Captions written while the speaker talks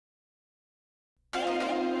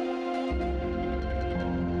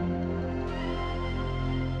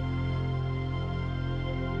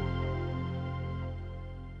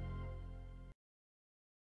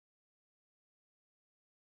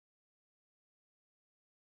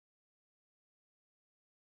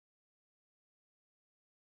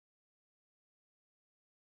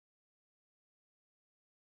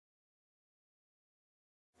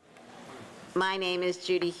My name is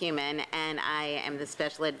Judy Heumann, and I am the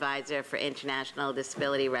Special Advisor for International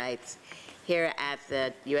Disability Rights here at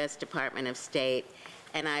the U.S. Department of State,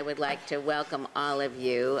 and I would like to welcome all of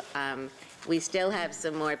you. We still have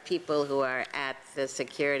some more people who are at the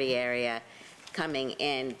security area coming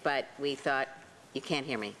in, but we thought, you can't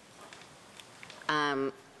hear me.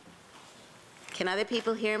 Can other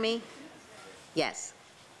people hear me? Yes.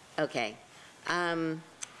 Okay.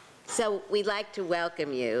 So we'd like to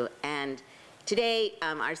welcome you, and today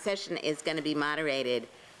our session is going to be moderated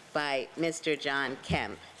by Mr. John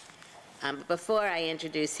Kemp. Before I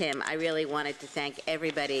introduce him, I really wanted to thank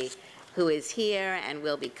everybody who is here and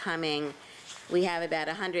will be coming. We have about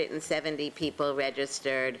 170 people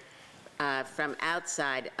registered from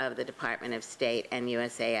outside of the Department of State and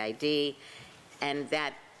USAID, and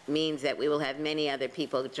that means that we will have many other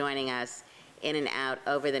people joining us in and out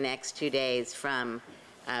over the next 2 days from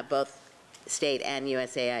both State and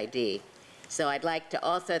USAID. So I'd like to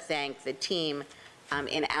also thank the team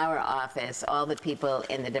in our office, all the people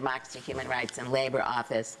in the Democracy, Human Rights, and Labor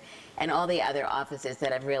office, and all the other offices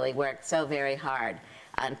that have really worked so very hard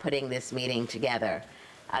on putting this meeting together.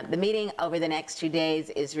 The meeting over the next 2 days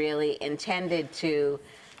is really intended to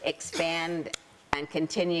expand and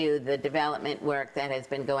continue the development work that has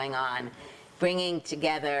been going on, bringing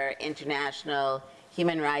together international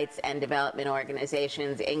human rights and development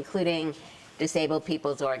organizations, including disabled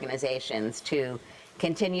people's organizations, to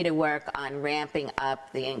continue to work on ramping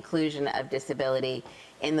up the inclusion of disability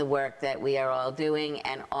in the work that we are all doing,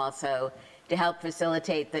 and also to help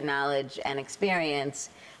facilitate the knowledge and experience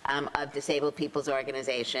of disabled people's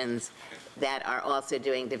organizations that are also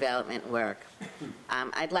doing development work.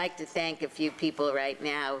 I'd like to thank a few people right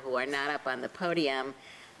now who are not up on the podium.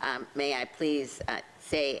 May I please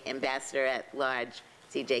say Ambassador at Large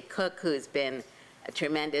C.J. Cook, who's been a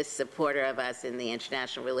tremendous supporter of us in the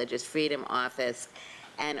International Religious Freedom Office,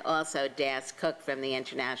 and also Das Cook from the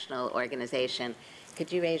International Organization.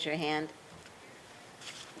 Could you raise your hand?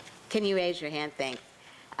 Can you raise your hand? Thanks.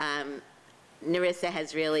 Narissa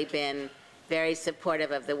has really been very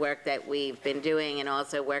supportive of the work that we've been doing, and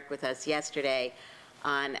also worked with us yesterday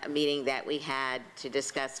on a meeting that we had to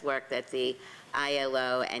discuss work that the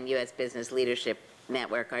ILO and U.S. Business Leadership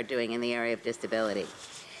Network are doing in the area of disability.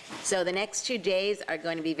 So the next 2 days are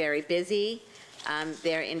going to be very busy.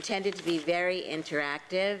 They're intended to be very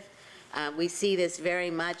interactive. We see this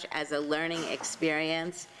very much as a learning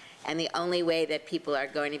experience, and the only way that people are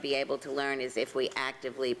going to be able to learn is if we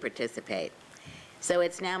actively participate. So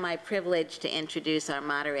it's now my privilege to introduce our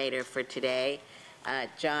moderator for today,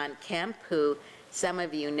 John Kemp, who some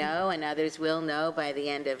of you know and others will know by the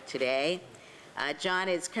end of today. John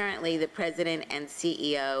is currently the president and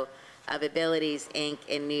CEO of Abilities, Inc.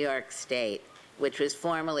 in New York State, which was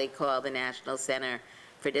formerly called the National Center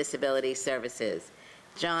for Disability Services.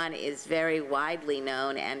 John is very widely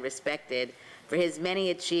known and respected for his many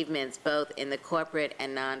achievements both in the corporate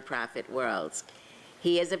and nonprofit worlds.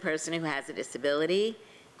 He is a person who has a disability,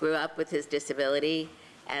 grew up with his disability,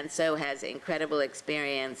 and so has incredible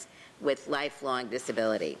experience with lifelong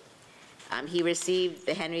disability. He received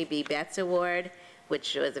the Henry B. Betts Award,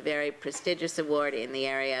 which was a very prestigious award in the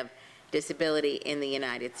area of disability in the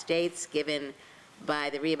United States, given by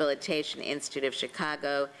the Rehabilitation Institute of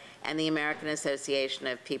Chicago and the American Association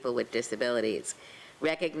of People with Disabilities,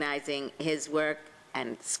 recognizing his work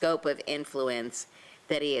and scope of influence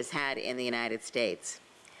that he has had in the United States.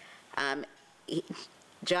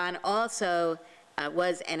 John also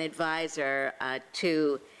was an advisor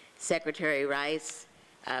to Secretary Rice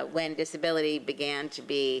when disability began to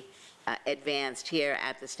be advanced here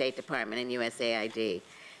at the State Department and USAID.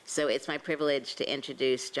 So it's my privilege to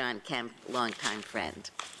introduce John Kemp, longtime friend.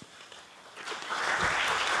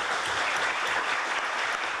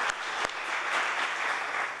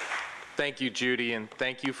 Thank you, Judy, and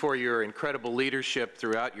thank you for your incredible leadership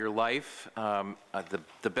throughout your life.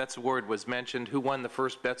 The Betts Award was mentioned. Who won the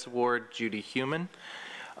first Betts Award? Judy Heumann.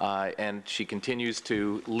 And she continues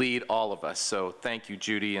to lead all of us. So thank you,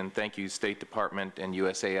 Judy, and thank you, State Department and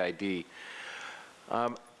USAID.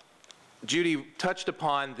 Judy touched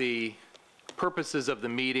upon the purposes of the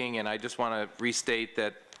meeting, and I just want to restate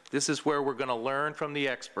that this is where we're going to learn from the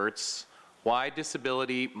experts why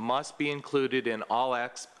disability must be included in all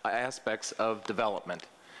aspects of development.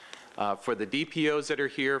 For the DPOs that are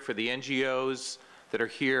here, for the NGOs that are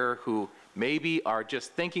here who maybe are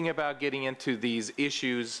just thinking about getting into these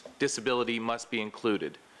issues, disability must be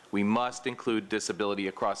included. We must include disability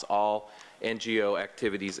across all NGO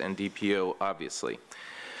activities and DPO, obviously.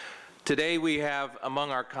 Today we have among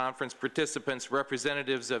our conference participants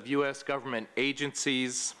representatives of U.S. government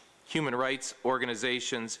agencies, human rights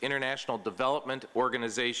organizations, international development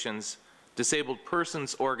organizations, disabled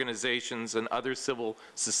persons organizations, and other civil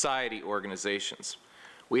society organizations.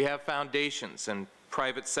 We have foundations and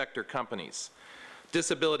private sector companies,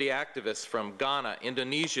 disability activists from Ghana,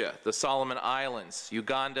 Indonesia, the Solomon Islands,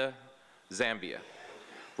 Uganda, Zambia,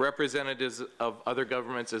 representatives of other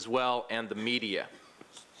governments as well, and the media.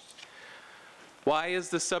 Why is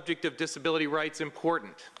the subject of disability rights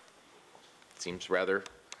important? It seems rather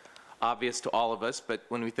obvious to all of us, but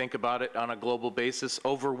when we think about it on a global basis,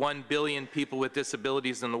 over 1 billion people with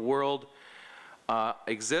disabilities in the world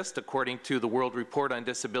exist, according to the World Report on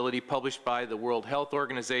Disability published by the World Health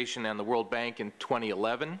Organization and the World Bank in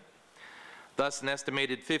 2011. Thus, an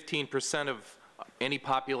estimated 15% of any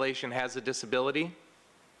population has a disability,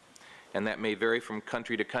 and that may vary from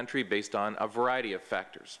country to country based on a variety of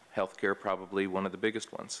factors. Healthcare probably one of the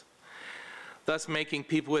biggest ones. Thus making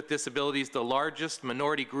people with disabilities the largest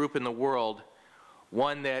minority group in the world,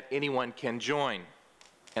 one that anyone can join,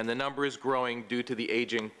 and the number is growing due to the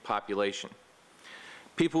aging population.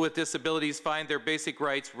 People with disabilities find their basic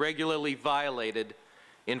rights regularly violated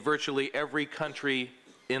in virtually every country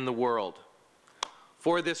in the world.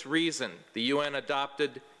 For this reason, the UN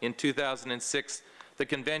adopted in 2006 the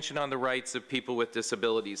Convention on the Rights of People with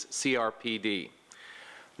Disabilities, CRPD,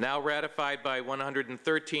 now ratified by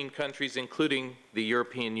 113 countries, including the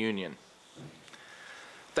European Union.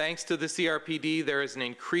 Thanks to the CRPD, there is an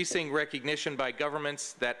increasing recognition by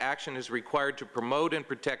governments that action is required to promote and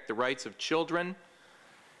protect the rights of children,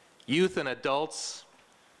 youth and adults,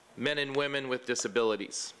 men and women with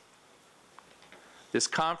disabilities. This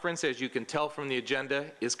conference, as you can tell from the agenda,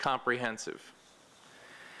 is comprehensive.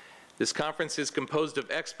 This conference is composed of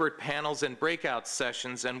expert panels and breakout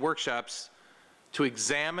sessions and workshops to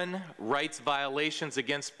examine rights violations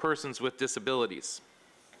against persons with disabilities,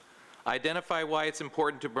 identify why it's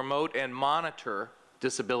important to promote and monitor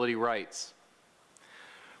disability rights,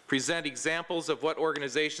 present examples of what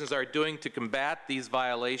organizations are doing to combat these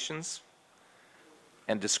violations,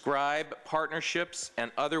 and describe partnerships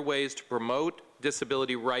and other ways to promote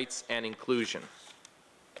disability rights and inclusion.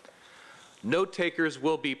 Note takers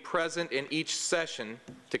will be present in each session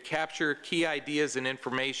to capture key ideas and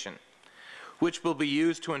information, which will be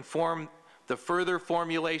used to inform the further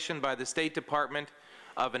formulation by the State Department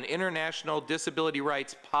of an international disability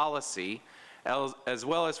rights policy, as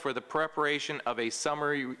well as for the preparation of a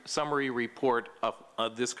summary report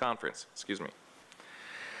of this conference. Excuse me.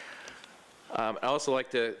 I'd also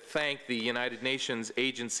like to thank the United Nations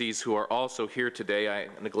agencies who are also here today. I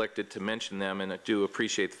neglected to mention them, and I do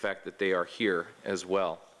appreciate the fact that they are here as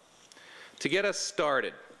well. To get us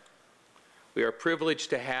started, we are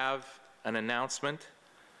privileged to have an announcement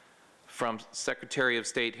from Secretary of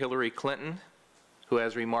State Hillary Clinton, who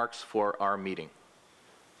has remarks for our meeting.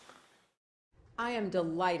 I am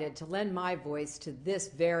delighted to lend my voice to this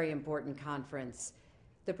very important conference.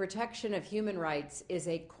 The protection of human rights is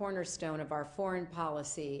a cornerstone of our foreign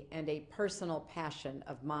policy and a personal passion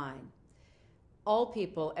of mine. All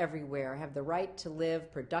people everywhere have the right to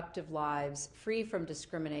live productive lives free from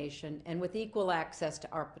discrimination and with equal access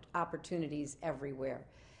to opportunities everywhere.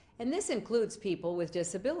 And this includes people with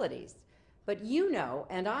disabilities. But you know,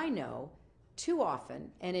 and I know, too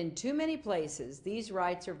often and in too many places, these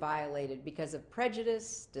rights are violated because of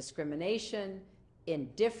prejudice, discrimination,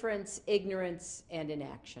 indifference, ignorance, and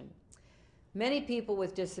inaction. Many people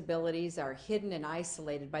with disabilities are hidden and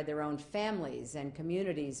isolated by their own families and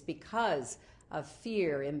communities because of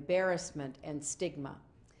fear, embarrassment, and stigma.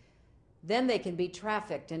 Then they can be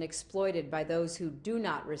trafficked and exploited by those who do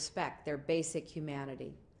not respect their basic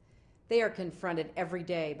humanity. They are confronted every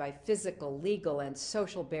day by physical, legal, and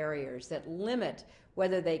social barriers that limit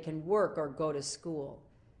whether they can work or go to school.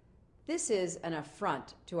 This is an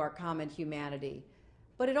affront to our common humanity,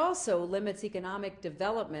 but it also limits economic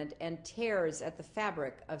development and tears at the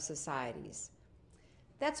fabric of societies.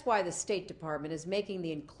 That's why the State Department is making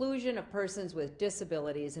the inclusion of persons with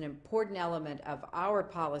disabilities an important element of our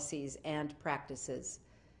policies and practices.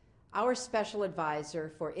 Our Special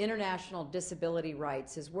Advisor for International Disability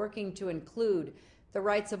Rights is working to include the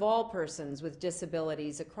rights of all persons with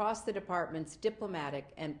disabilities across the Department's diplomatic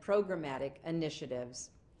and programmatic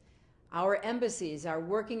initiatives. Our embassies are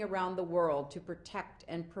working around the world to protect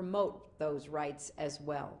and promote those rights as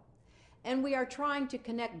well. And we are trying to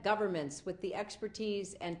connect governments with the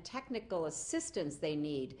expertise and technical assistance they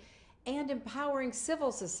need, and empowering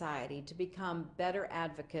civil society to become better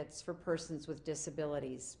advocates for persons with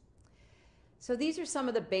disabilities. So these are some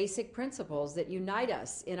of the basic principles that unite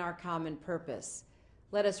us in our common purpose.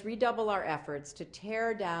 Let us redouble our efforts to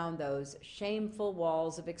tear down those shameful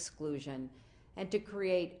walls of exclusion and to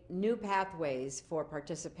create new pathways for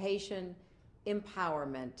participation,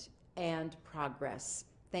 empowerment, and progress.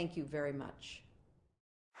 Thank you very much.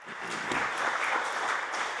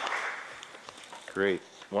 Great.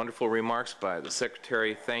 Wonderful remarks by the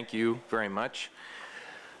Secretary. Thank you very much.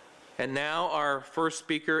 And now our first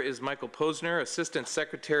speaker is Michael Posner, Assistant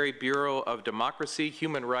Secretary, Bureau of Democracy,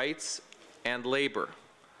 Human Rights, and Labor.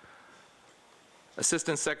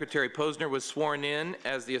 Assistant Secretary Posner was sworn in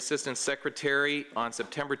as the Assistant Secretary on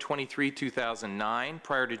September 23, 2009.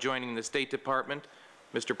 Prior to joining the State Department,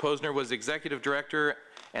 Mr. Posner was Executive Director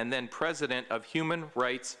and then President of Human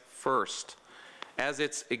Rights First. As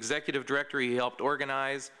its Executive Director, he helped the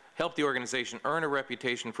organization earn a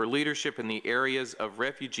reputation for leadership in the areas of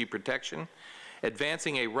refugee protection,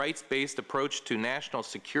 advancing a rights-based approach to national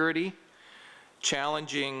security,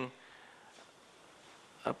 challenging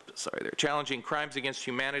crimes against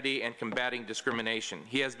humanity, and combating discrimination.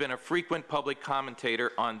 He has been a frequent public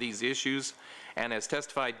commentator on these issues and has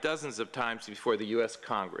testified dozens of times before the U.S.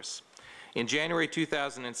 Congress. In January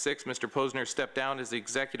 2006, Mr. Posner stepped down as the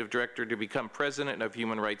Executive Director to become President of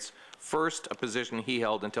Human Rights First, a position he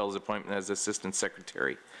held until his appointment as Assistant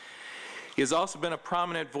Secretary. He has also been a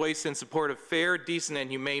prominent voice in support of fair, decent, and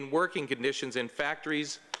humane working conditions in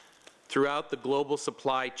factories throughout the global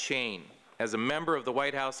supply chain. As a member of the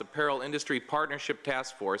White House Apparel Industry Partnership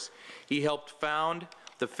Task Force, he helped found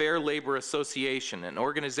the Fair Labor Association, an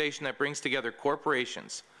organization that brings together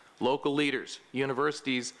corporations, local leaders,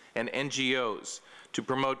 universities, and NGOs to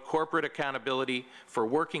promote corporate accountability for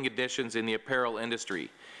working conditions in the apparel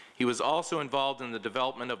industry. He was also involved in the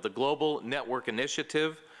development of the Global Network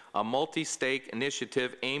Initiative, a multi-stake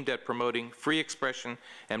initiative aimed at promoting free expression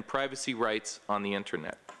and privacy rights on the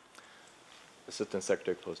Internet. Assistant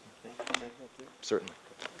Secretary Posner. Certainly.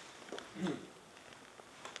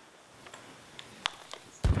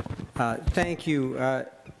 Thank you,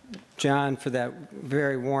 John, for that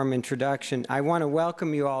very warm introduction. I want to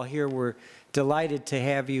welcome you all here. We're delighted to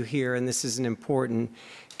have you here, and this is an important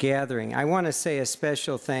gathering. I want to say a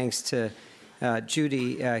special thanks to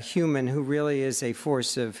Judy Heumann, who really is a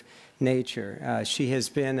force of nature. She has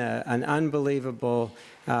been an unbelievably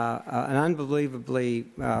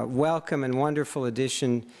welcome and wonderful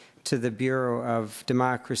addition to the Bureau of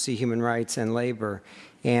Democracy, Human Rights, and Labor.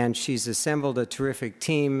 And she's assembled a terrific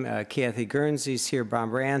team. Kathy Guernsey's here,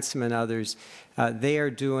 Bob Ransom, and others. They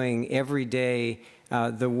are doing every day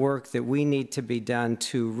the work that we need to be done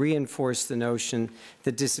to reinforce the notion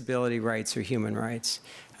that disability rights are human rights.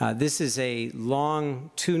 This is a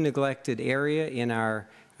long, too neglected area in our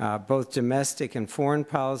both domestic and foreign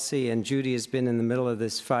policy, and Judy has been in the middle of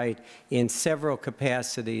this fight in several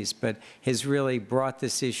capacities, but has really brought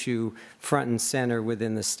this issue front and center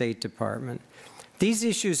within the State Department. These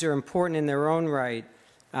issues are important in their own right,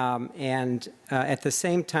 and at the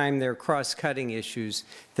same time, they're cross-cutting issues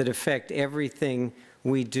that affect everything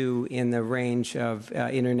we do in the range of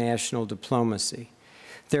international diplomacy.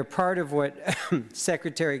 They're part of what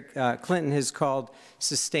Secretary Clinton has called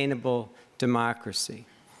sustainable democracy.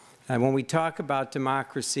 When we talk about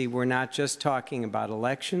democracy, we're not just talking about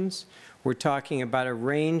elections. We're talking about a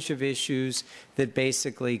range of issues that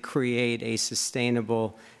basically create a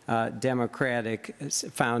sustainable democratic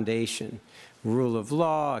foundation. Rule of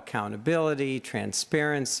law, accountability,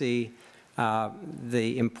 transparency,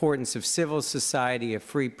 the importance of civil society, a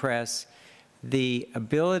free press, the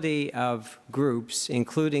ability of groups,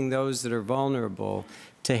 including those that are vulnerable,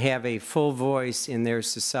 to have a full voice in their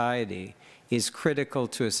society is critical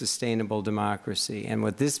to a sustainable democracy. And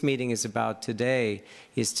what this meeting is about today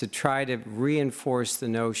is to try to reinforce the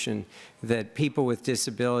notion that people with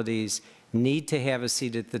disabilities need to have a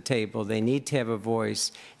seat at the table, they need to have a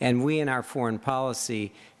voice, and we in our foreign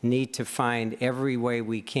policy need to find every way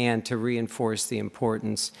we can to reinforce the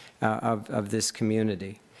importance of this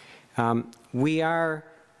community. I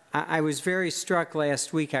was very struck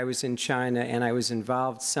last week. I was in China, and I was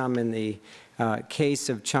involved some in the case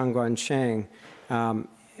of Chen Guangcheng.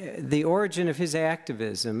 The origin of his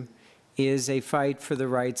activism is a fight for the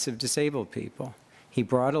rights of disabled people. He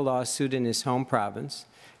brought a lawsuit in his home province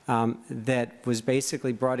that was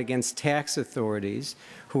basically brought against tax authorities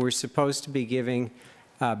who were supposed to be giving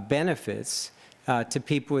benefits to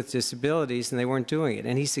people with disabilities, and they weren't doing it,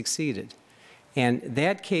 and he succeeded. And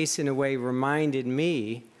that case, in a way, reminded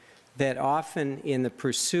me that often in the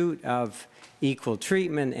pursuit of equal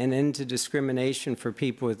treatment and into discrimination for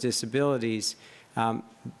people with disabilities,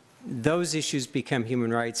 those issues become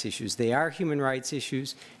human rights issues. They are human rights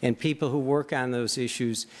issues, and people who work on those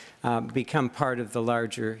issues become part of the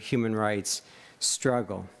larger human rights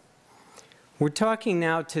struggle. We're talking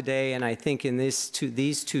now today, and I think in these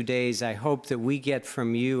 2 days, I hope that we get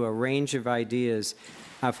from you a range of ideas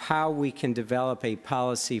of how we can develop a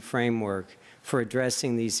policy framework for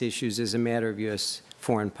addressing these issues as a matter of U.S.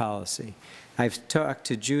 foreign policy. I've talked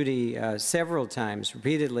to Judy several times,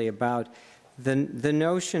 repeatedly, about the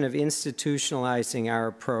notion of institutionalizing our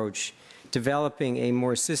approach, developing a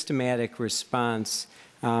more systematic response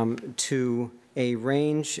to a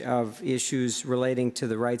range of issues relating to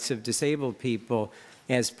the rights of disabled people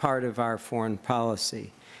as part of our foreign policy.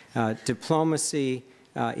 Diplomacy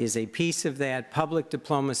is a piece of that. Public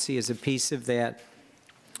diplomacy is a piece of that.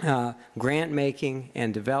 Grant making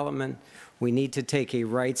and development. We need to take a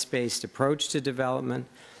rights-based approach to development.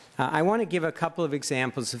 I want to give a couple of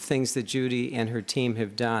examples of things that Judy and her team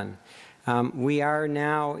have done. We are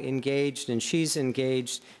now engaged, and she's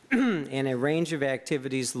engaged, in a range of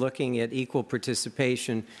activities looking at equal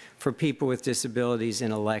participation for people with disabilities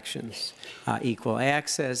in elections, equal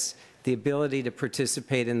access, the ability to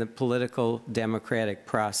participate in the political democratic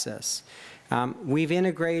process. We've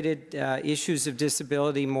integrated issues of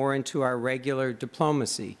disability more into our regular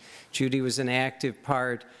diplomacy. Judy was an active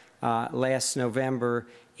part last November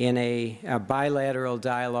in a bilateral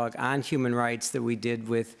dialogue on human rights that we did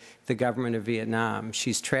with the government of Vietnam.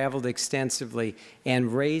 She's traveled extensively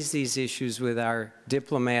and raised these issues with our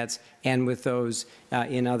diplomats and with those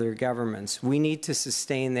in other governments. We need to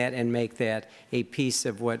sustain that and make that a piece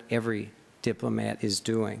of what every diplomat is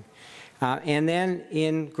doing. And then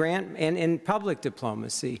in public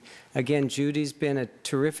diplomacy, again, Judy's been a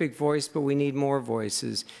terrific voice, but we need more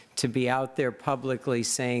voices to be out there publicly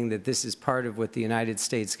saying that this is part of what the United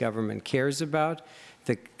States government cares about.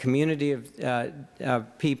 The community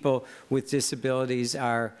of people with disabilities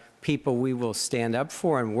are people we will stand up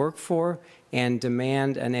for and work for and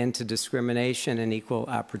demand an end to discrimination and equal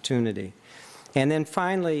opportunity. And then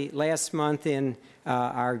finally, last month in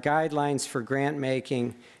our guidelines for grant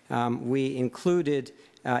making, we included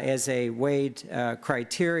as a weighed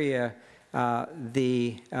criteria a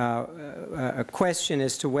question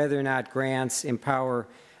as to whether or not grants empower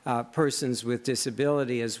persons with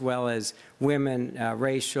disability as well as women,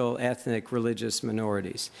 racial, ethnic, religious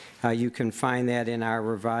minorities. You can find that in our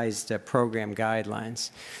revised program guidelines.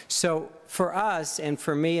 So for us, and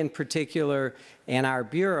for me in particular, and our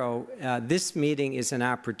Bureau, this meeting is an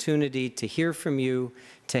opportunity to hear from you,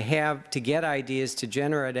 to get ideas, to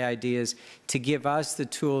generate ideas, to give us the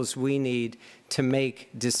tools we need to make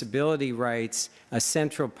disability rights a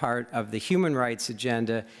central part of the human rights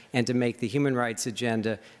agenda and to make the human rights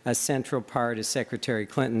agenda a central part, as Secretary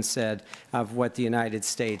Clinton said, of what the United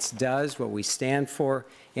States does, what we stand for,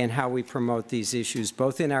 and how we promote these issues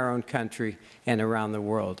both in our own country and around the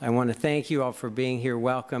world. I want to thank you all for being here.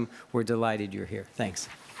 Welcome. We're delighted you're here. Thanks.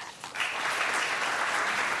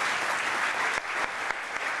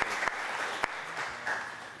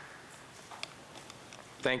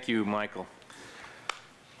 Thank you, Michael.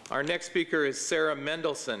 Our next speaker is Sarah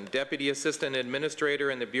Mendelson, Deputy Assistant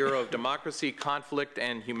Administrator in the Bureau of Democracy, Conflict,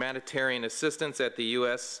 and Humanitarian Assistance at the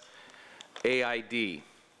USAID.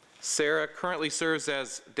 Sarah currently serves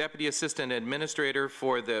as Deputy Assistant Administrator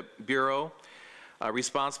for the Bureau,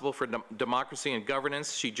 responsible for democracy and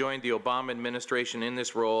governance. She joined the Obama administration in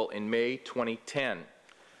this role in May 2010.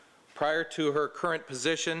 Prior to her current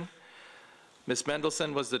position, Ms.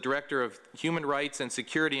 Mendelson was the Director of Human Rights and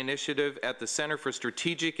Security Initiative at the Center for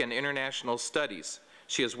Strategic and International Studies.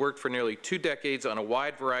 She has worked for nearly 2 decades on a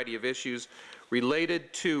wide variety of issues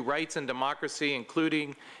related to rights and democracy,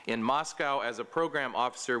 including in Moscow as a program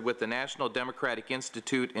officer with the National Democratic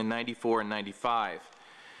Institute in '94 and '95.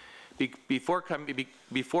 Before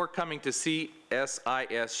coming to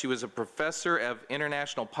CSIS, she was a professor of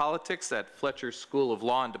international politics at Fletcher School of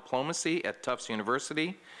Law and Diplomacy at Tufts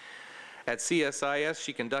University. At CSIS,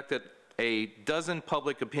 she conducted a dozen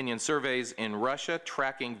public opinion surveys in Russia,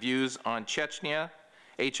 tracking views on Chechnya,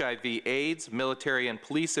 HIV/AIDS, military and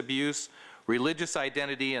police abuse, religious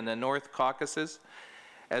identity in the North Caucasus,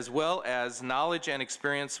 as well as knowledge and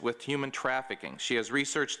experience with human trafficking. She has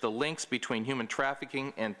researched the links between human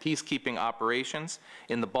trafficking and peacekeeping operations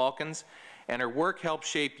in the Balkans, and her work helped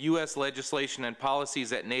shape U.S. legislation and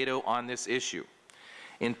policies at NATO on this issue.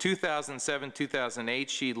 In 2007-2008,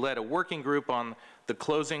 she led a working group on the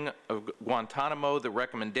closing of Guantanamo, the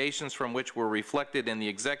recommendations from which were reflected in the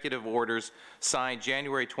executive orders signed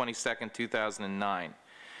January 22, 2009.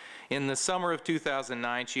 In the summer of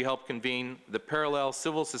 2009, she helped convene the Parallel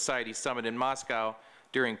Civil Society Summit in Moscow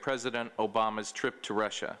during President Obama's trip to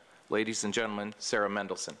Russia. Ladies and gentlemen, Sarah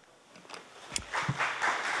Mendelson.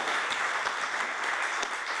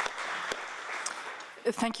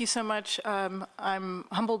 Thank you so much. I'm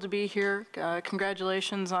humbled to be here.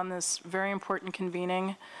 Congratulations on this very important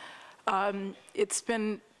convening. It's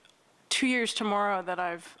been 2 years tomorrow that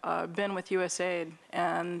I've been with USAID,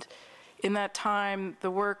 and in that time,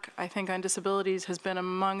 the work, I think, on disabilities has been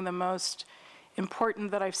among the most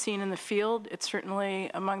important that I've seen in the field. It's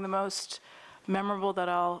certainly among the most memorable that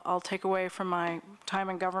I'll take away from my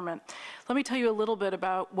time in government. Let me tell you a little bit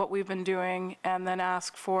about what we've been doing and then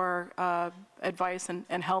ask for advice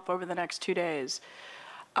and help over the next 2 days.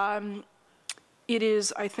 It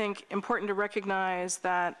is, I think, important to recognize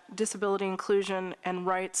that disability inclusion and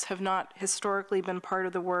rights have not historically been part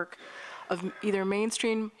of the work of either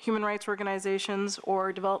mainstream human rights organizations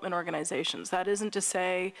or development organizations. That isn't to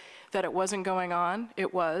say that it wasn't going on,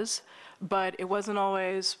 it was, but it wasn't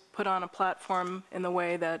always put on a platform in the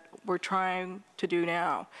way that we're trying to do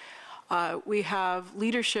now. We have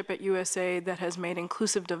leadership at USAID that has made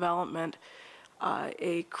inclusive development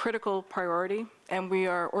a critical priority, and we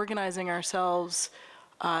are organizing ourselves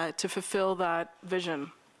to fulfill that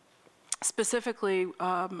vision. Specifically,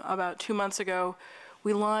 about 2 months ago,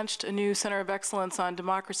 we launched a new Center of Excellence on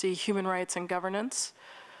Democracy, Human Rights, and Governance.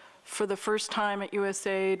 For the first time at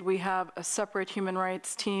USAID, we have a separate human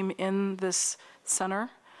rights team in this center.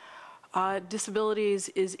 Disabilities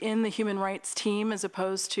is in the human rights team as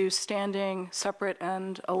opposed to standing separate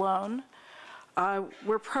and alone.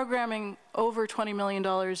 We're programming over $20 million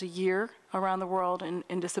a year around the world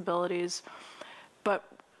in disabilities, but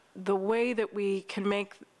the way that we can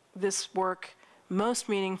make this work most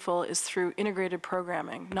meaningful is through integrated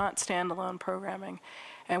programming, not standalone programming.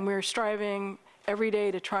 And we're striving every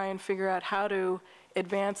day to try and figure out how to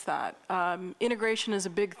advance that. Integration is a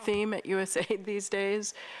big theme at USAID these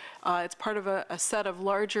days. It's part of a set of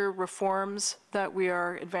larger reforms that we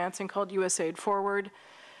are advancing called USAID Forward.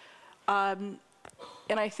 And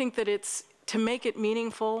I think that to make it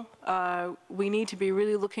meaningful, we need to be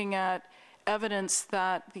really looking at evidence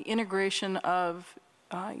that the integration of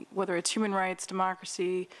whether it's human rights,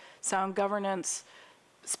 democracy, sound governance,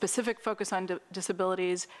 specific focus on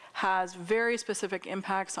disabilities, has very specific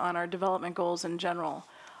impacts on our development goals in general.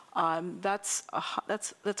 That's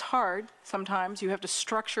hard sometimes. You have to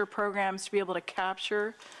structure programs to be able to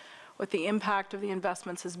capture what the impact of the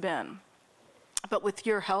investments has been. But with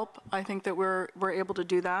your help, I think that we're able to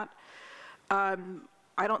do that. I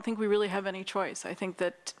don't think we really have any choice. I think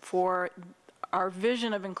that for our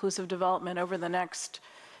vision of inclusive development over the next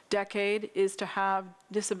decade is to have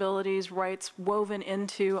disabilities rights woven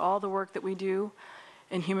into all the work that we do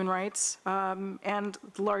in human rights and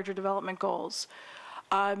larger development goals.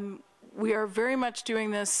 We are very much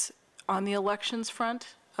doing this on the elections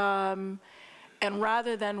front, and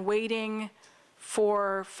rather than waiting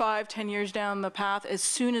for 5, 10 years down the path, as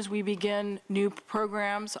soon as we begin new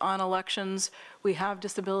programs on elections, we have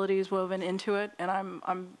disabilities woven into it, and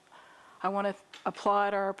I want to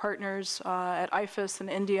applaud our partners at IFAS and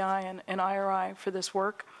NDI and IRI for this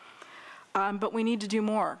work. But we need to do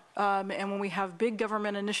more. And when we have big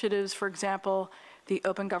government initiatives, for example, the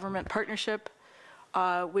Open Government Partnership,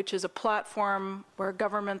 which is a platform where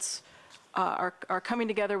governments are coming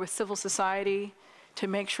together with civil society to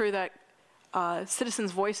make sure that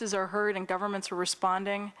citizens' voices are heard and governments are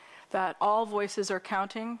responding, that all voices are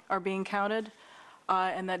being counted,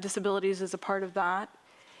 and that disabilities is a part of that.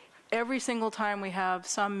 Every single time we have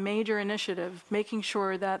some major initiative, making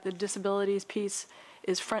sure that the disabilities piece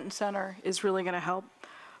is front and center is really going to help.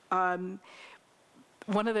 One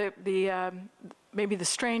of maybe the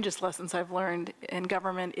strangest lessons I've learned in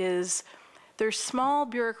government is there's small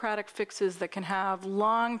bureaucratic fixes that can have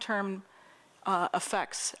long-term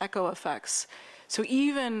effects, echo effects. So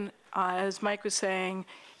even, as Mike was saying,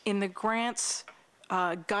 in the grants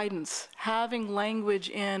guidance, having language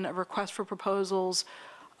in a request for proposals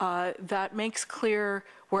that makes clear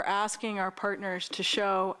we're asking our partners to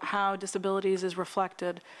show how disabilities is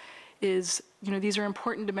reflected is, these are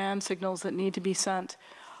important demand signals that need to be sent.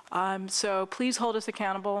 So please hold us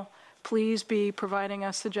accountable. Please be providing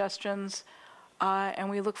us suggestions, and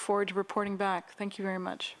we look forward to reporting back. Thank you very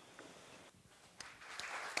much.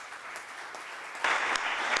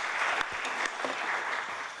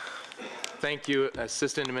 Thank you,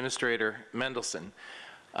 Assistant Administrator Mendelson.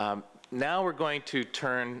 Now we're going to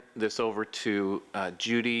turn this over to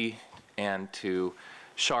Judy and to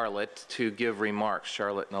Charlotte to give remarks,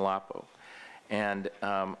 Charlotte Nalapo. And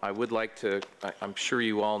I would like to, I'm sure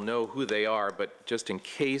you all know who they are, but just in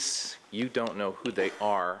case you don't know who they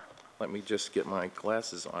are, let me just get my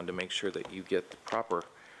glasses on to make sure that you get the proper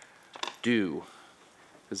due.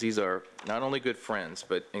 Because these are not only good friends,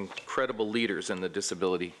 but incredible leaders in the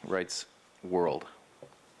disability rights world.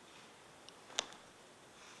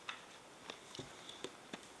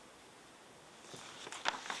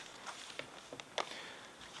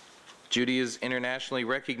 Judy is internationally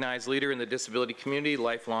recognized leader in the disability community,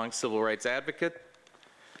 lifelong civil rights advocate.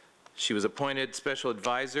 She was appointed Special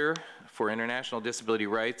Advisor for International Disability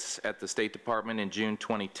Rights at the State Department in June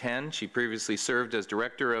 2010. She previously served as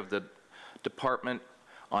Director of the Department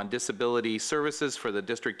on Disability Services for the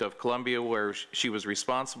District of Columbia, where she was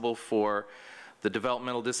responsible for the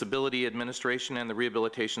Developmental Disability Administration and the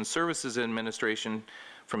Rehabilitation Services Administration.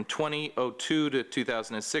 From 2002 to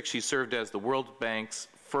 2006, she served as the World Bank's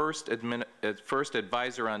first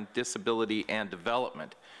advisor on disability and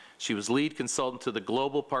development. She was lead consultant to the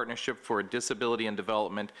Global Partnership for Disability and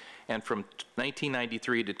Development, and from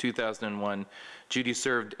 1993 to 2001, Judy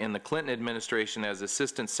served in the Clinton administration as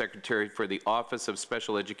Assistant Secretary for the Office of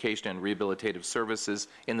Special Education and Rehabilitative Services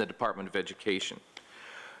in the Department of Education.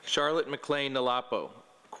 Charlotte McLean Nalapo,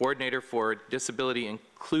 Coordinator for Disability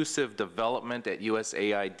Inclusive Development at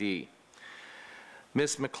USAID.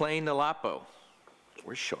 Ms. McLean Nalapo,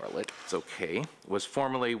 where's Charlotte? It's okay. Was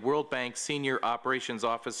formerly World Bank Senior Operations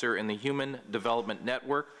Officer in the Human Development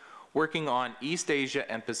Network, working on East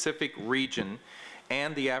Asia and Pacific region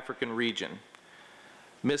and the African region.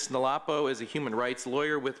 Ms. Nalapo is a human rights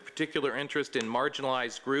lawyer with particular interest in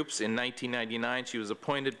marginalized groups. In 1999, she was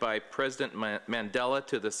appointed by President Mandela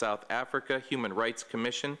to the South Africa Human Rights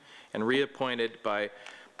Commission and reappointed by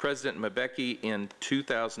President Mbeki in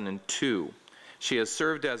 2002. She has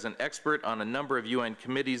served as an expert on a number of UN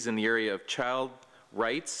committees in the area of child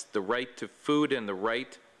rights, the right to food, and the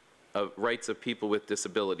rights of people with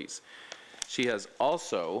disabilities. She has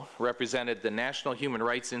also represented the national human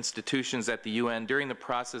rights institutions at the UN during the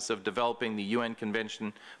process of developing the UN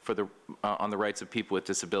Convention for on the Rights of People with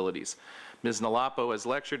Disabilities. Ms. Nalapo has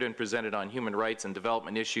lectured and presented on human rights and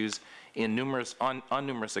development issues in on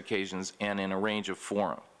numerous occasions and in a range of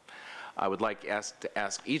forums. I would like to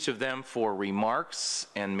ask each of them for remarks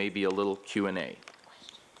and maybe a little Q&A. Do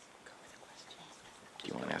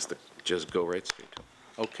you want to ask just go right straight to them?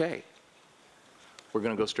 Okay. We're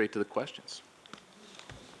going to go straight to the questions.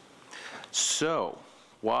 So,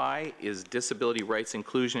 why is disability rights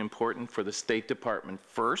inclusion important for the State Department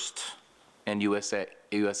first and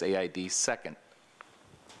USAID second?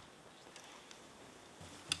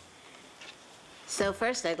 So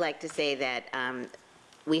first, I'd like to say that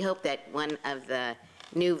we hope that one of the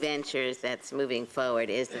new ventures that's moving forward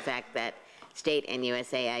is the fact that State and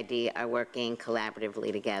USAID are working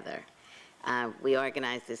collaboratively together. We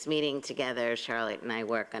organized this meeting together. Charlotte and I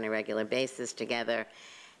work on a regular basis together,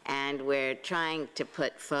 and we're trying to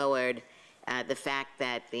put forward the fact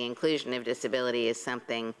that the inclusion of disability is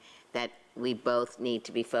something that we both need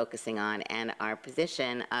to be focusing on, and our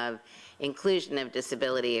position of inclusion of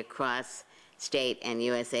disability across State and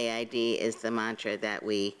USAID is the mantra that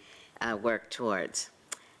we work towards.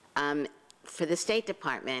 For the State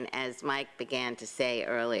Department, as Mike began to say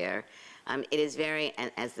earlier, it is very,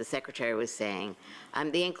 as the Secretary was saying,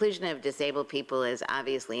 the inclusion of disabled people is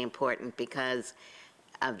obviously important because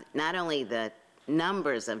of not only the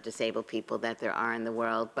numbers of disabled people that there are in the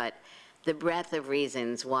world, but the breadth of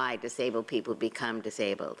reasons why disabled people become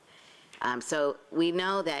disabled. So we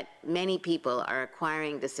know that many people are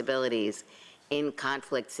acquiring disabilities in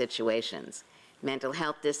conflict situations. Mental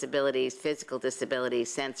health disabilities, physical disabilities,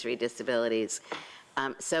 sensory disabilities.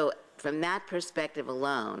 So from that perspective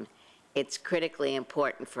alone, it's critically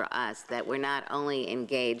important for us that we're not only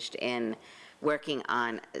engaged in working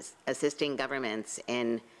on assisting governments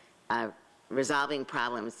in resolving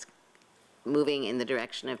problems, moving in the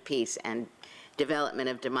direction of peace and development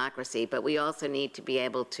of democracy, but we also need to be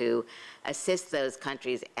able to assist those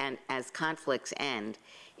countries and as conflicts end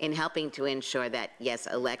in helping to ensure that, yes,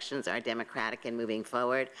 elections are democratic and moving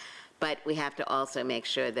forward, but we have to also make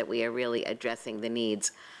sure that we are really addressing the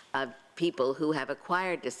needs of people who have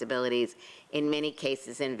acquired disabilities, in many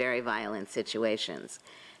cases in very violent situations.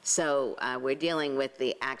 So we're dealing with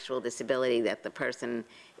the actual disability that the person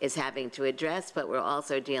is having to address, but we're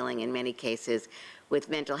also dealing in many cases with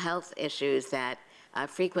mental health issues that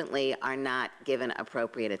frequently are not given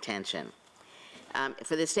appropriate attention.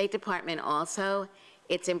 For the State Department also,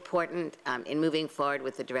 it's important in moving forward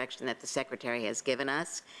with the direction that the Secretary has given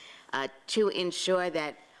us to ensure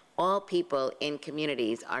that all people in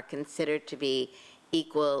communities are considered to be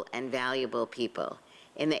equal and valuable people.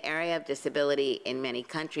 In the area of disability in many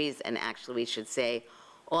countries, and actually we should say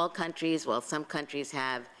all countries, while some countries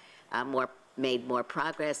have made more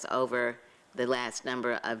progress over the last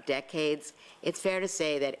number of decades, it's fair to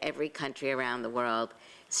say that every country around the world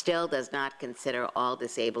still does not consider all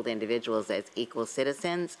disabled individuals as equal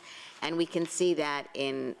citizens, and we can see that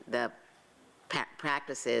in the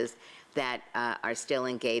practices that are still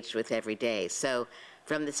engaged with every day. So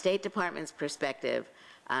from the State Department's perspective,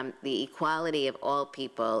 the equality of all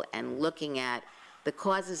people and looking at the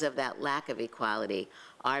causes of that lack of equality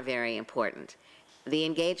are very important. The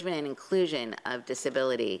engagement and inclusion of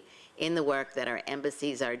disability in the work that our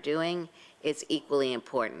embassies are doing is equally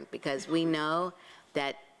important, because we know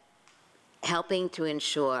that helping to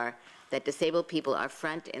ensure that disabled people are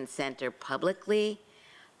front and center publicly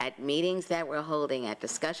at meetings that we're holding, at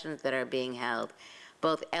discussions that are being held,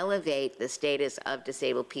 both elevate the status of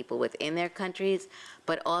disabled people within their countries,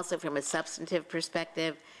 but also from a substantive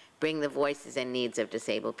perspective, bring the voices and needs of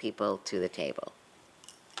disabled people to the table.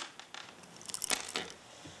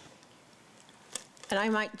 And I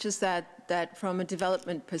might just add that from a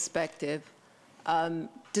development perspective,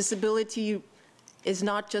 disability is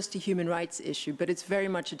not just a human rights issue, but it's very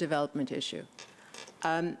much a development issue.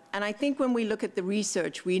 And I think when we look at the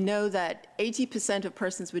research, we know that 80% of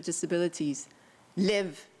persons with disabilities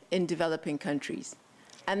live in developing countries.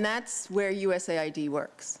 And that's where USAID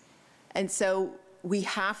works. And so we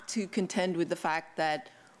have to contend with the fact that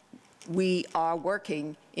we are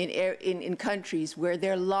working in countries where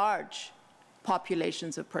there are large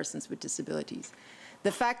populations of persons with disabilities.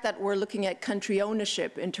 The fact that we're looking at country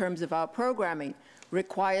ownership in terms of our programming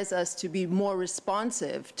requires us to be more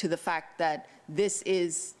responsive to the fact that this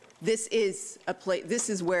is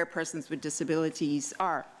where persons with disabilities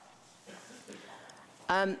are.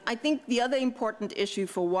 I think the other important issue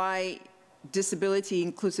for why disability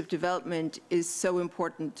inclusive development is so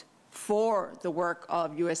important for the work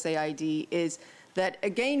of USAID is that,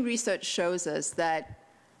 again, research shows us that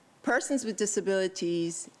persons with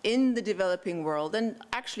disabilities in the developing world, and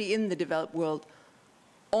actually in the developed world,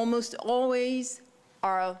 almost always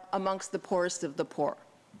are amongst the poorest of the poor.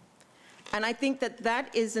 And I think that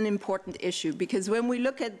that is an important issue, because when we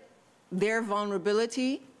look at their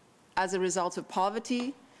vulnerability as a result of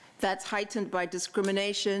poverty, that's heightened by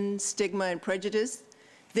discrimination, stigma, and prejudice.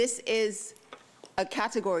 This is a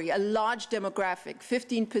category, a large demographic,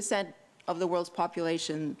 15% of the world's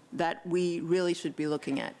population, that we really should be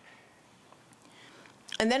looking at.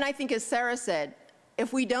 And then I think, as Sarah said,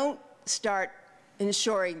 if we don't start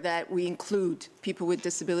ensuring that we include people with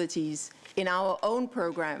disabilities in our own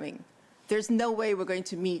programming, there's no way we're going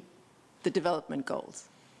to meet the development goals.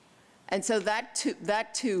 And so that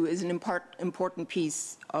too is an important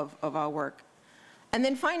piece of our work. And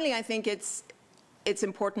then finally, I think it's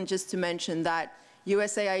important just to mention that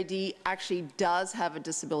USAID actually does have a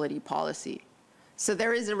disability policy. So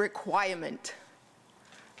there is a requirement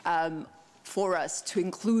for us to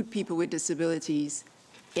include people with disabilities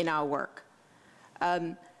in our work.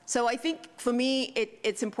 So I think for me,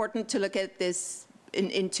 it's important to look at this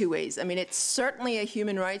in two ways. I mean, it's certainly a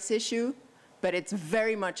human rights issue, but it's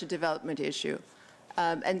very much a development issue.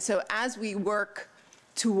 And so as we work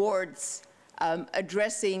towards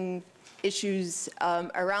addressing issues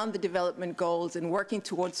around the development goals and working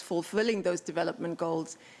towards fulfilling those development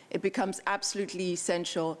goals, it becomes absolutely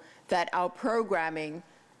essential that our programming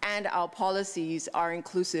and our policies are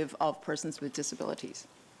inclusive of persons with disabilities.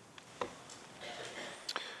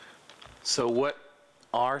 So what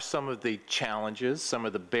are some of the challenges, some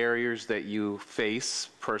of the barriers that you face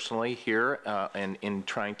personally here in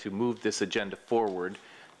trying to move this agenda forward?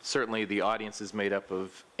 Certainly the audience is made up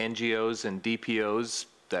of NGOs and DPOs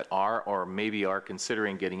that are or maybe are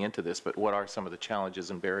considering getting into this, but what are some of the challenges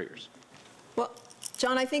and barriers? Well,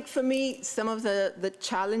 John, I think for me, some of the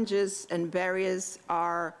challenges and barriers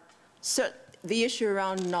are the issue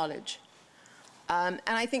around knowledge. And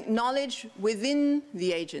I think knowledge within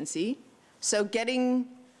the agency, so getting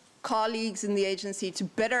colleagues in the agency to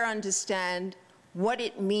better understand what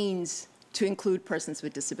it means to include persons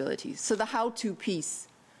with disabilities. So the how-to piece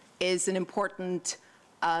is an important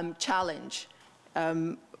challenge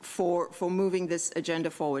for moving this agenda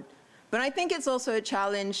forward. But I think it's also a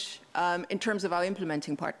challenge in terms of our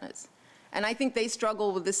implementing partners. And I think they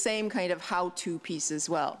struggle with the same kind of how-to piece as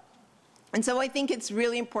well. And so I think it's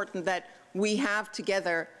really important that we have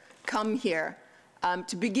together come here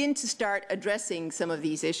to begin to start addressing some of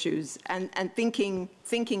these issues and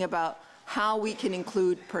thinking about how we can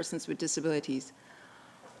include persons with disabilities.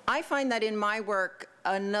 I find that in my work,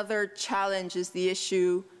 another challenge is the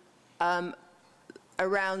issue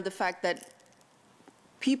around the fact that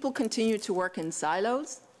people continue to work in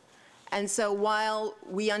silos. And so while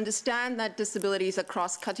we understand that disability is a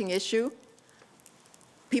cross-cutting issue,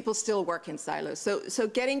 people still work in silos. So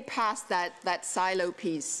getting past that silo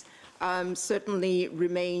piece certainly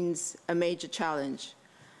remains a major challenge.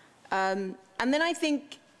 And then I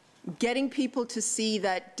think getting people to see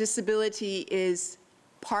that disability is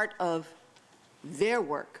part of their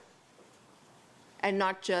work and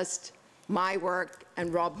not just my work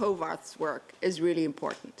and Rob Hovarth's work is really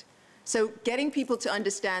important. So getting people to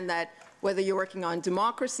understand that whether you're working on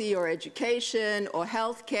democracy or education or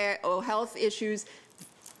healthcare or health issues,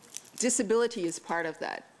 disability is part of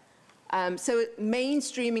that. So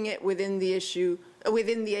mainstreaming it within the issue,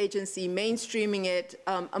 within the agency, mainstreaming it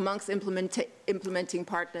amongst implementing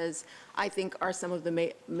partners, I think are some of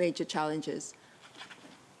the major challenges.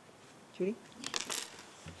 Judy?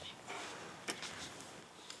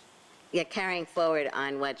 Yeah, carrying forward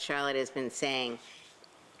on what Charlotte has been saying,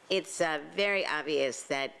 it's very obvious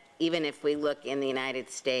that even if we look in the United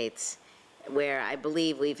States, where I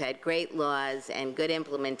believe we've had great laws and good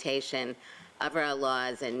implementation of our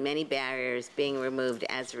laws and many barriers being removed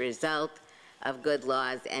as a result of good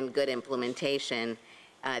laws and good implementation,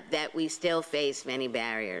 that we still face many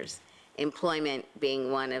barriers. Employment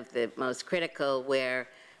being one of the most critical, where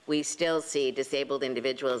we still see disabled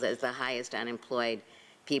individuals as the highest unemployed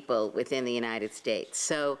people within the United States.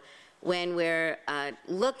 So when we're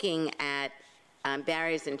looking at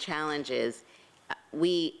barriers and challenges,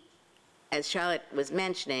 we, as Charlotte was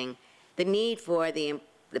mentioning, the need for the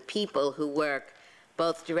people who work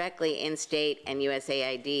both directly in state and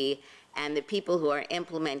USAID and the people who are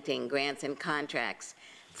implementing grants and contracts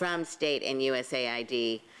from state and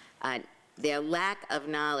USAID, their lack of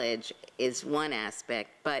knowledge is one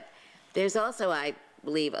aspect, but there's also, I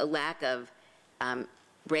believe, a lack of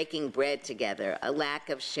breaking bread together, a lack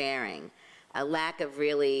of sharing, a lack of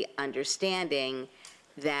really understanding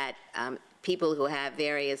that people who have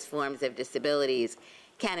various forms of disabilities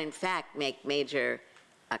can in fact make major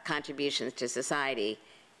contributions to society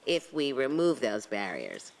if we remove those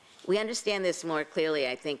barriers. We understand this more clearly,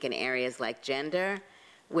 I think, in areas like gender,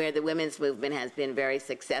 where the women's movement has been very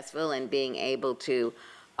successful in being able to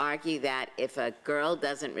argue that if a girl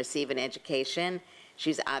doesn't receive an education,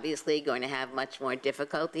 she's obviously going to have much more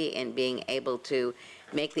difficulty in being able to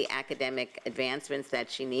make the academic advancements that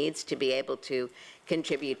she needs to be able to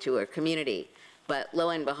contribute to her community. But lo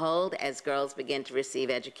and behold, as girls begin to receive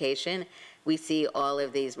education, we see all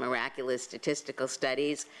of these miraculous statistical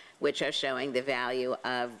studies which are showing the value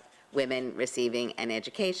of women receiving an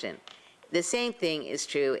education. The same thing is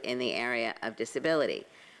true in the area of disability.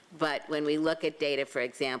 But when we look at data, for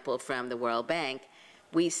example, from the World Bank,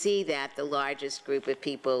 we see that the largest group of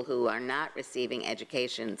people who are not receiving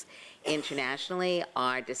educations internationally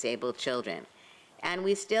are disabled children. And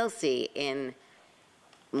we still see in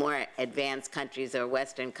more advanced countries or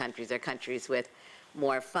Western countries or countries with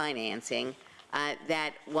more financing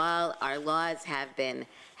that while our laws have been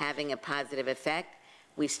having a positive effect,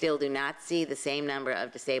 we still do not see the same number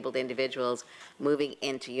of disabled individuals moving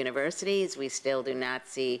into universities. We still do not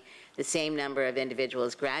see the same number of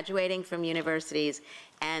individuals graduating from universities,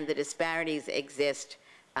 and the disparities exist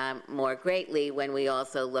more greatly when we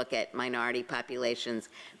also look at minority populations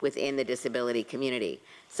within the disability community.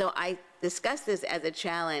 So I discuss this as a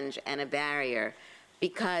challenge and a barrier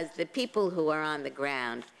because the people who are on the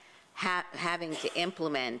ground having to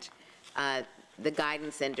implement the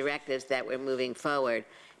guidance and directives that we're moving forward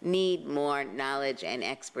need more knowledge and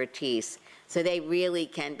expertise so they really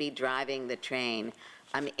can be driving the train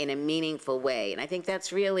in a meaningful way. And I think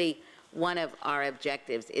that's really one of our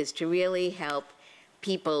objectives, is to really help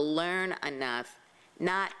people learn enough,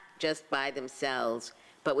 not just by themselves,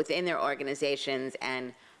 but within their organizations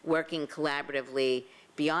and working collaboratively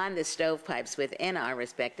beyond the stovepipes within our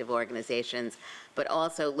respective organizations, but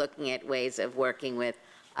also looking at ways of working with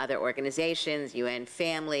other organizations, UN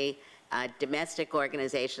Family, domestic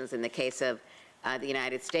organizations. In the case of the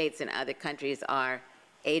United States and other countries are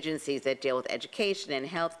agencies that deal with education and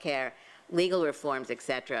healthcare, legal reforms,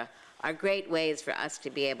 etc., are great ways for us to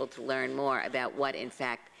be able to learn more about what, in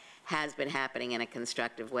fact, has been happening in a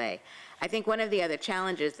constructive way. I think one of the other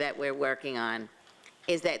challenges that we're working on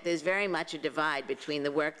is that there's very much a divide between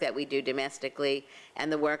the work that we do domestically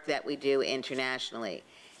and the work that we do internationally.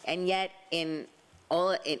 And yet, in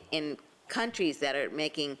countries that are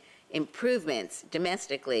making improvements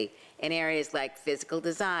domestically in areas like physical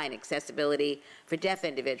design, accessibility for deaf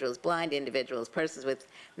individuals, blind individuals, persons with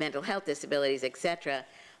mental health disabilities, etc.,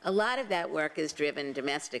 a lot of that work is driven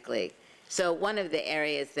domestically. So one of the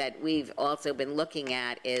areas that we've also been looking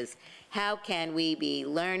at is how can we be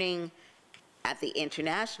learning at the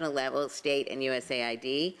international level, state and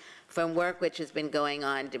USAID, from work which has been going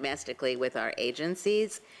on domestically with our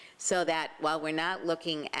agencies, so that while we're not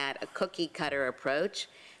looking at a cookie-cutter approach,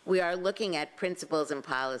 we are looking at principles and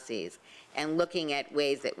policies and looking at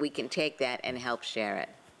ways that we can take that and help share it.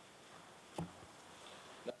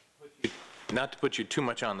 Not to put you too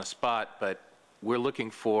much on the spot, but we're looking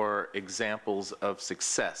for examples of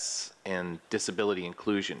success in disability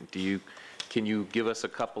inclusion. Can you give us a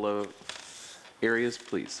couple of areas,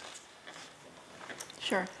 please?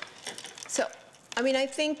 Sure. So, I mean, I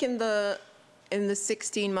think in the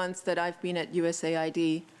 16 months that I've been at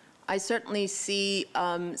USAID, I certainly see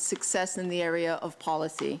success in the area of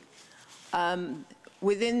policy.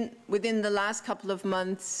 Within the last couple of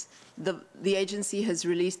months, the agency has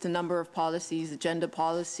released a number of policies, a gender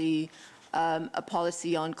policy, a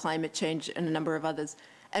policy on climate change, and a number of others.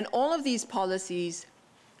 And all of these policies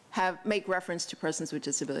make reference to persons with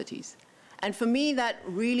disabilities. And for me, that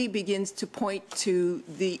really begins to point to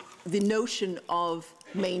the notion of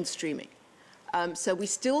mainstreaming. So we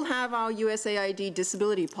still have our USAID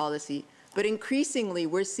disability policy, but increasingly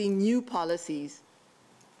we're seeing new policies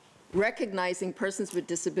recognizing persons with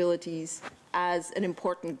disabilities as an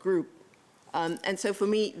important group. And so for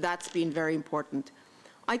me, that's been very important.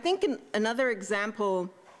 I think another example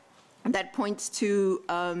that points to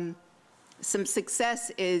some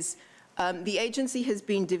success is the agency has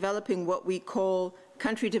been developing what we call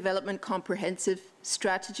country development comprehensive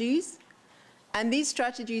strategies. And these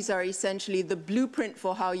strategies are essentially the blueprint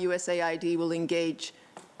for how USAID will engage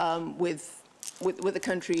with the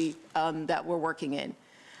country that we're working in.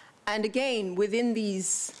 And again, within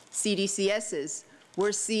these CDCSs,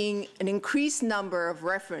 we're seeing an increased number of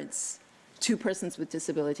reference to persons with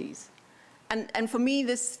disabilities. And for me,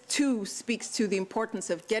 this too speaks to the importance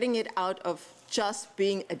of getting it out of just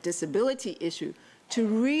being a disability issue to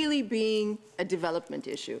really being a development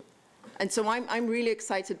issue. And so I'm really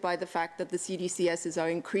excited by the fact that the CDCSs are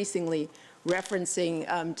increasingly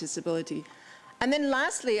referencing disability. And then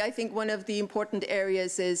lastly, I think one of the important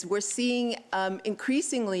areas is we're seeing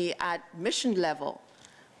increasingly at mission level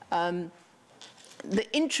the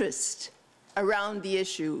interest around the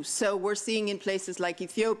issue. So we're seeing in places like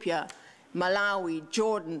Ethiopia, Malawi,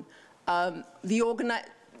 Jordan,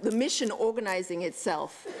 the mission organizing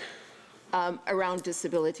itself around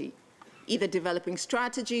disability, either developing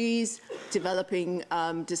strategies, developing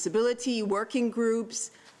disability working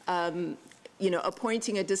groups,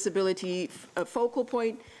 appointing a disability focal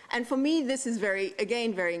point. And for me, this is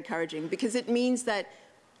again, very encouraging because it means that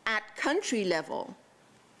at country level,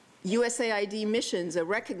 USAID missions are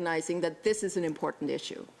recognizing that this is an important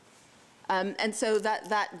issue. And so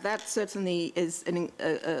that certainly is an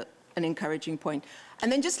encouraging point.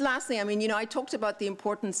 And then just lastly, I mean, I talked about the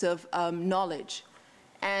importance of knowledge.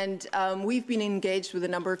 And we've been engaged with a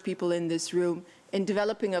number of people in this room in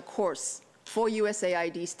developing a course for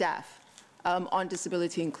USAID staff on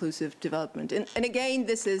disability inclusive development. And again,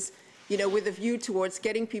 this is, with a view towards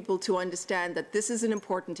getting people to understand that this is an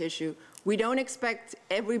important issue. We don't expect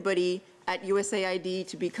everybody at USAID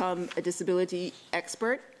to become a disability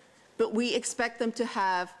expert, but we expect them to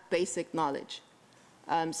have basic knowledge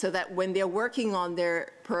so that when they're working on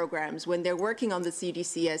their programs, when they're working on the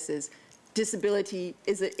CDCSs, disability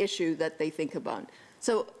is an issue that they think about.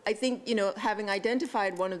 So I think, having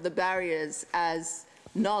identified one of the barriers as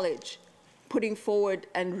knowledge, putting forward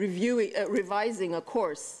and revising a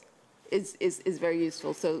course is very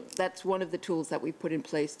useful. So that's one of the tools that we put in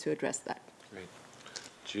place to address that. Great.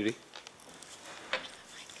 Judy?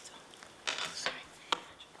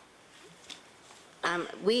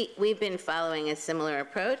 We've been following a similar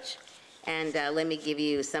approach, and let me give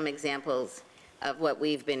you some examples of what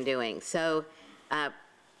we've been doing. So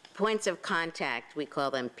points of contact, we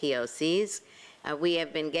call them POCs. We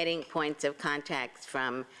have been getting points of contact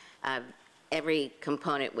from every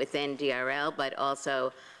component within DRL, but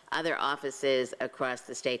also other offices across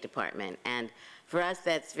the State Department. And for us,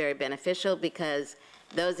 that's very beneficial because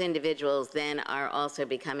those individuals then are also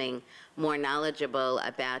becoming more knowledgeable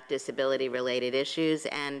about disability-related issues,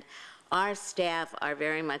 and our staff are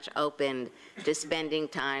very much open to spending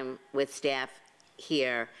time with staff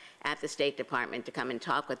here at the State Department to come and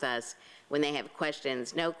talk with us when they have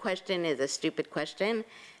questions. No question is a stupid question.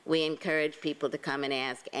 We encourage people to come and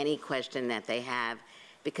ask any question that they have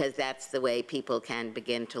because that's the way people can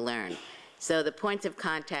begin to learn. So the points of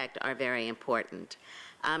contact are very important.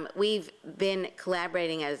 We've been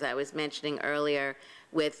collaborating, as I was mentioning earlier,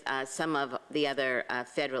 with some of the other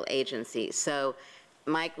federal agencies. So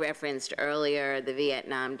Mike referenced earlier the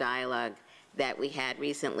Vietnam dialogue that we had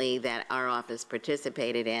recently that our office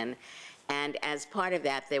participated in. And as part of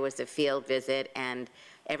that, there was a field visit, and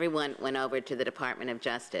everyone went over to the Department of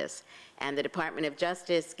Justice. And the Department of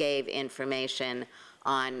Justice gave information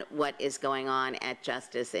on what is going on at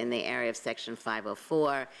Justice in the area of Section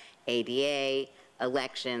 504, ADA,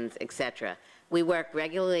 elections, etc. We work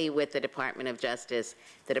regularly with the Department of Justice,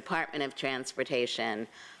 the Department of Transportation,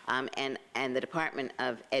 and the Department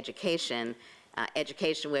of Education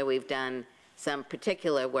education, where we've done some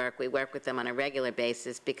particular work. We work with them on a regular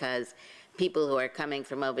basis because people who are coming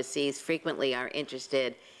from overseas frequently are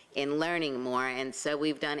interested in learning more, and so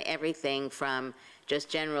we've done everything from just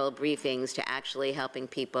general briefings to actually helping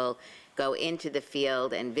people go into the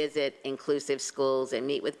field and visit inclusive schools and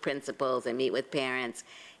meet with principals and meet with parents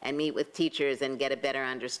and meet with teachers and get a better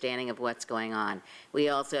understanding of what's going on. We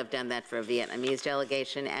also have done that for a Vietnamese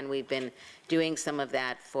delegation, and we've been doing some of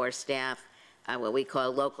that for staff, what we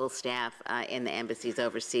call local staff in the embassies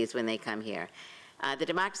overseas when they come here. The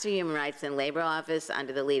Democracy, Human Rights, and Labor Office,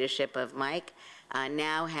 under the leadership of Mike,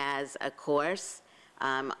 now has a course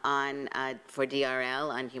for DRL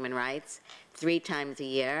on human rights 3 times a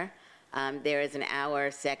year. There is an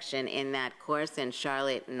hour section in that course, and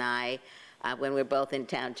Charlotte and I, when we're both in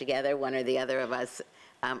town together, one or the other of us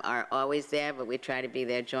are always there, but we try to be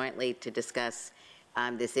there jointly to discuss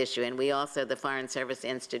this issue. And we also, the Foreign Service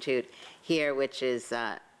Institute here, which is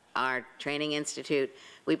our training institute,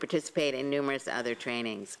 we participate in numerous other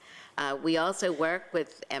trainings. We also work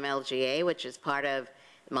with MLGA, which is part of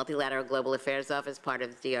the Multilateral Global Affairs Office, part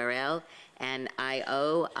of DRL, and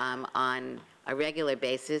IO on a regular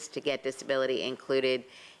basis to get disability included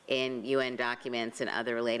in UN documents and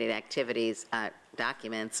other related activities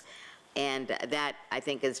documents. And that, I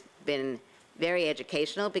think, has been very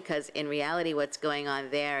educational, because in reality what's going on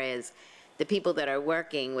there is the people that are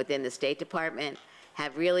working within the State Department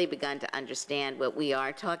have really begun to understand what we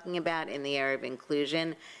are talking about in the area of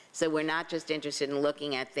inclusion. So we're not just interested in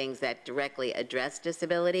looking at things that directly address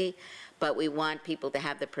disability, but we want people to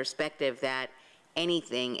have the perspective that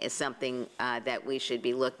anything is something that we should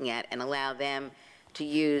be looking at, and allow them to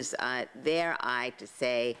use their eye to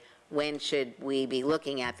say, when should we be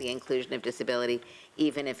looking at the inclusion of disability,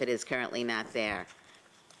 even if it is currently not there.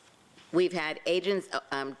 We've had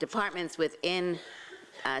departments within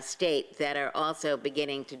state that are also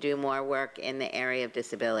beginning to do more work in the area of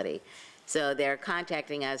disability. So they're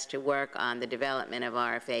contacting us to work on the development of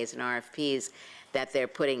RFAs and RFPs that they're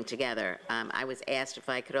putting together. I was asked if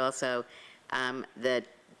I could also, the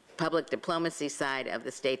public diplomacy side of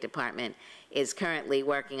the State Department is currently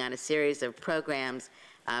working on a series of programs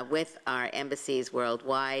with our embassies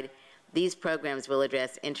worldwide. These programs will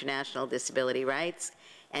address international disability rights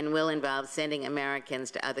and will involve sending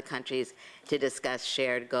Americans to other countries to discuss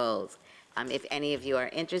shared goals. If any of you are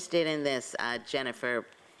interested in this, Jennifer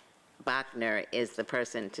Posner is the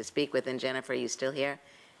person to speak with. And Jennifer, are you still here?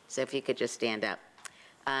 So if you could just stand up.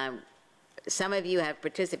 Some of you have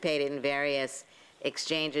participated in various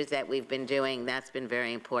exchanges that we've been doing. That's been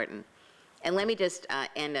very important. And let me just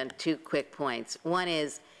end on 2 quick points. One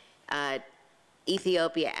is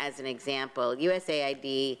Ethiopia as an example.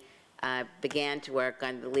 USAID began to work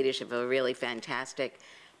under the leadership of a really fantastic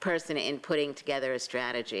person in putting together a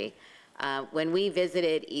strategy. When we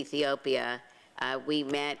visited Ethiopia, we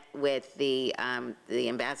met with the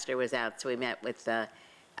ambassador was out, so we met with the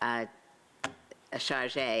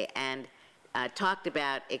charge and talked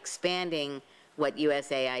about expanding what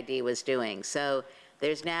USAID was doing. So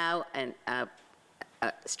there's now a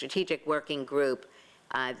strategic working group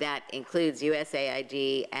that includes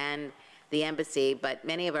USAID and the embassy, but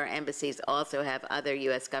many of our embassies also have other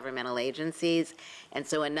U.S. governmental agencies, and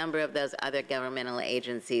so a number of those other governmental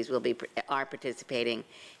agencies are participating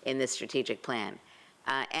in this strategic plan.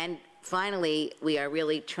 And finally, we are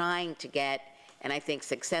really trying to get, and I think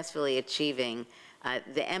successfully achieving,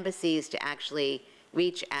 the embassies to actually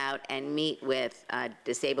reach out and meet with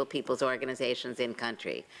disabled people's organizations in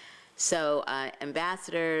country. So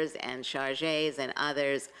ambassadors and chargés and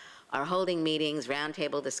others are holding meetings,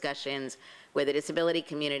 roundtable discussions, where the disability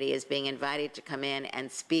community is being invited to come in and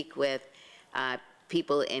speak with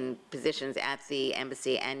people in positions at the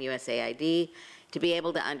embassy and USAID to be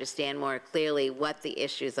able to understand more clearly what the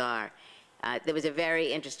issues are. There was a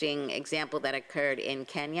very interesting example that occurred in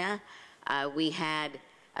Kenya. We had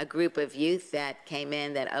a group of youth that came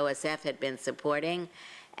in that OSF had been supporting,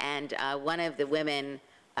 and one of the women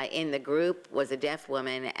in the group was a deaf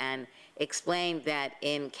woman and explained that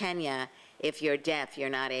in Kenya, if you're deaf, you're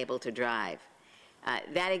not able to drive.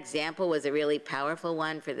 That example was a really powerful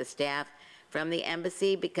one for the staff from the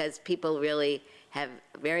embassy, because people really have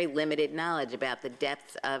very limited knowledge about the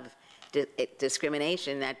depths of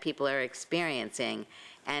discrimination that people are experiencing.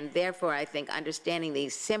 And therefore, I think understanding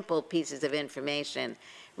these simple pieces of information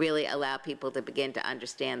really allow people to begin to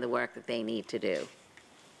understand the work that they need to do.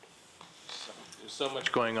 There's so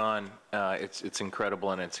much going on. It's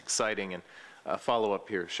incredible and it's exciting. And follow up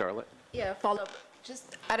here, Charlotte. Yeah, follow up.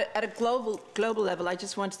 Just at a global level, I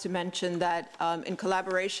just wanted to mention that in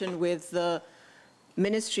collaboration with the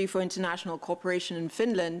Ministry for International Cooperation in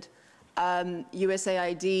Finland,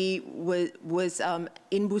 USAID was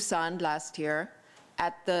in Busan last year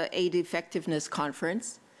at the Aid Effectiveness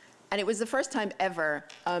Conference. And it was the first time ever,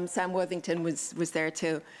 Sam Worthington was there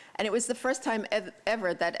too, and it was the first time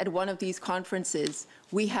ever that at one of these conferences,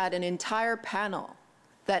 we had an entire panel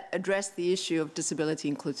that addressed the issue of disability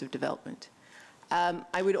inclusive development.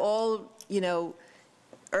 I would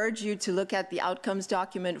urge you to look at the outcomes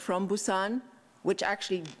document from Busan, which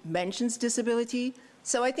actually mentions disability.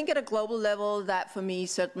 So I think at a global level, that for me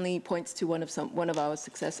certainly points to one of our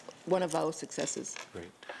successes. Great.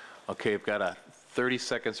 Okay, I've got 30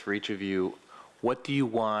 seconds for each of you. What do you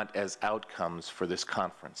want as outcomes for this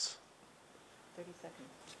conference? 30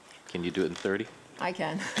 seconds. Can you do it in 30? I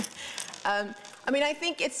can. I mean, I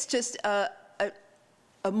think it's just a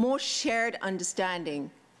more shared understanding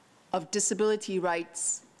of disability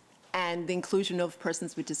rights and the inclusion of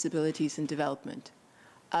persons with disabilities in development.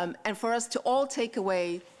 And for us to all take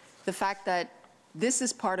away the fact that this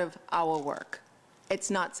is part of our work. It's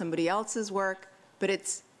not somebody else's work, but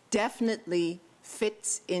it's definitely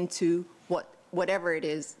fits into whatever it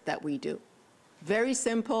is that we do. Very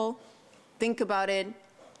simple, think about it,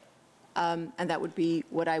 and that would be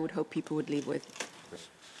what I would hope people would leave with.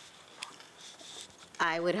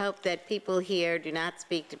 I would hope that people here do not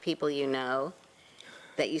speak to people you know,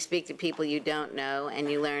 that you speak to people you don't know, and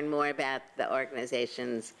you learn more about the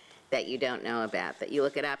organizations that you don't know about, that you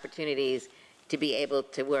look at opportunities to be able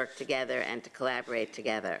to work together and to collaborate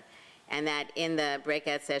together. And that in the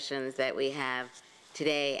breakout sessions that we have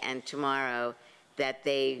today and tomorrow, that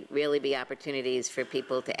they really be opportunities for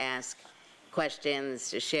people to ask questions,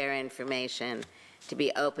 to share information, to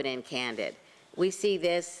be open and candid. We see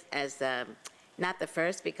this as not the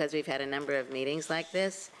first, because we've had a number of meetings like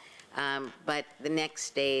this, but the next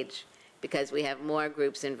stage, because we have more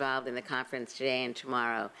groups involved in the conference today and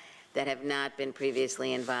tomorrow that have not been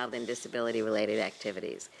previously involved in disability-related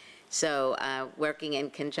activities. So working in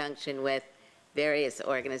conjunction with various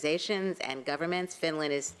organizations and governments,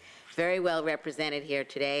 Finland is very well represented here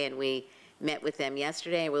today, and we met with them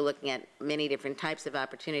yesterday. We're looking at many different types of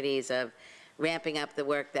opportunities of ramping up the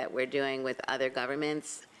work that we're doing with other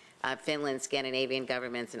governments, Finland, Scandinavian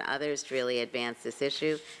governments, and others to really advance this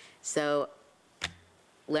issue. So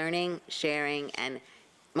learning, sharing, and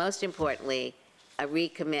most importantly, a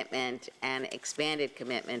recommitment and expanded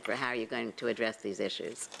commitment for how you're going to address these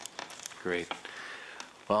issues. Great.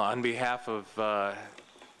 Well, on behalf of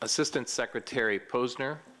Assistant Secretary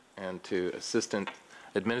Posner and to Assistant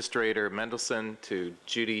Administrator Mendelson, to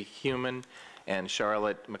Judy Heumann and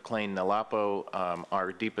Charlotte McLean-Nalapo,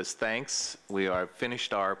 our deepest thanks. We are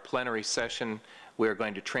finished our plenary session. We are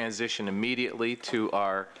going to transition immediately to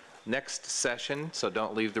our next session, so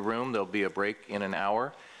don't leave the room. There'll be a break in an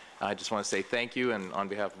hour. I just want to say thank you, and on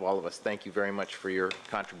behalf of all of us, thank you very much for your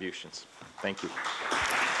contributions. Thank you.